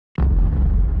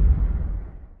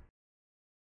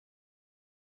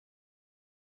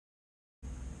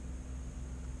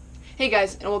Hey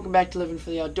guys, and welcome back to Living for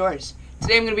the Outdoors.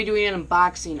 Today I'm going to be doing an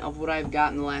unboxing of what I've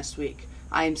gotten the last week.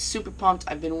 I am super pumped.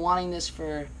 I've been wanting this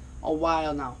for a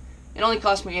while now. It only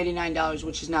cost me $89,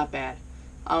 which is not bad.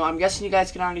 I'm guessing you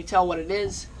guys can already tell what it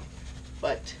is,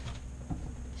 but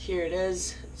here it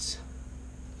is. It's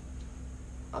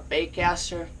a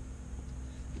baitcaster.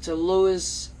 It's a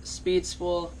Lewis Speed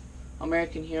Spool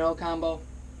American Hero combo.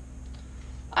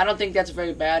 I don't think that's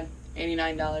very bad.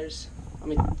 $89. Let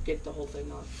me get the whole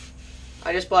thing off.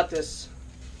 I just bought this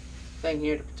thing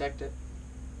here to protect it.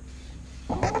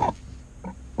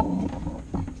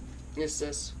 It's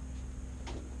this.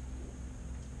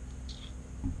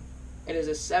 It is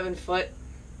a 7-foot,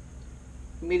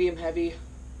 medium heavy,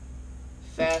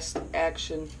 fast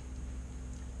action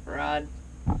rod.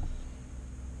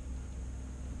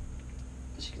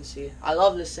 As you can see, I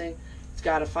love this thing. It's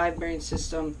got a 5-bearing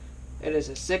system. It is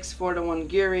a 6:4 to 1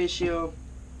 gear ratio.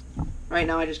 Right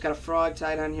now I just got a frog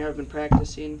tied on here. I've been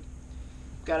practicing.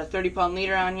 Got a 30-pound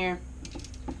leader on here.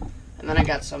 And then I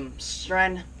got some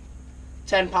Stren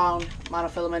 10-pound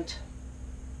monofilament.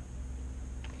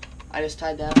 I just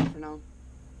tied that on for now.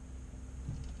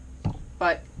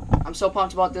 But I'm so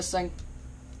pumped about this thing.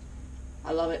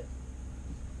 I love it.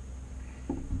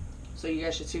 So you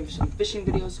guys should see some fishing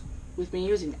videos with me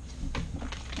using it.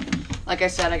 Like I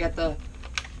said, I got the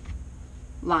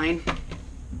line.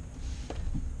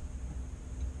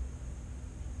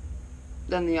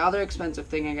 Then the other expensive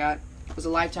thing I got was a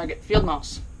live target field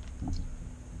mouse.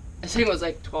 I think it was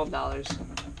like $12.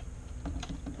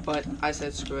 But I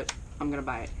said screw it, I'm gonna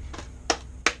buy it.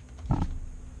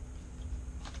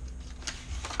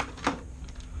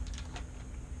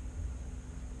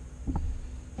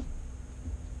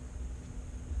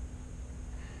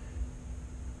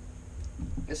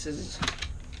 This is,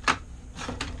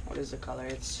 what is the color?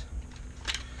 It's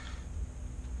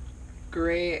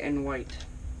gray and white.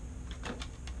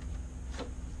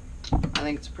 I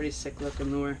think it's a pretty sick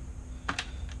looking lure.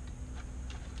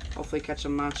 Hopefully catch a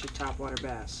monster topwater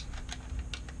bass.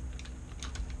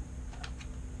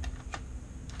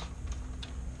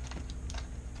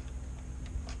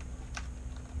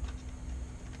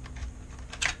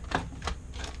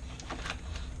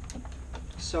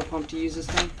 So pumped to use this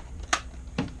thing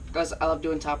because I love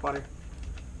doing topwater.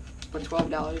 For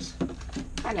 $12,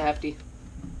 kinda hefty.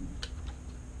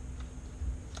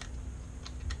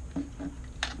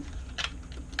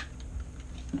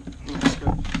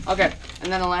 Okay,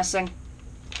 and then the last thing,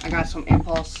 I got some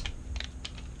Impulse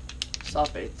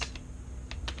salt baits.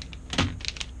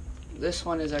 This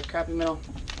one is a crappie minnow.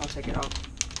 I'll take it out.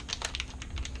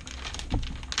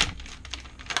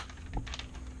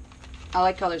 I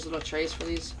like how there's little trays for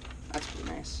these. That's pretty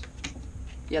nice.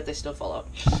 Yet they still fall out.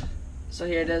 So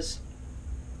here it is.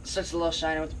 It's just a little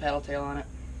shiny with the paddle tail on it.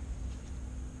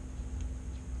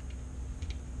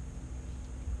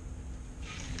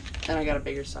 Then I got a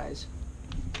bigger size.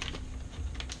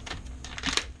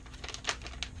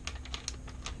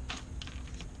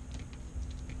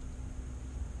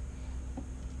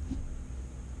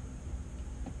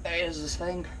 There is this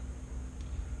thing.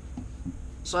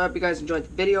 So I hope you guys enjoyed the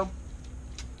video.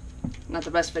 Not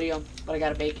the best video, but I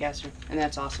got a baitcaster, and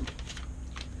that's awesome.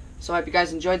 So I hope you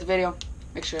guys enjoyed the video.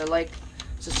 Make sure to like,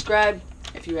 subscribe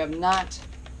if you have not,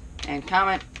 and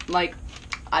comment, like.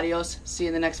 Adios. See you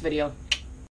in the next video.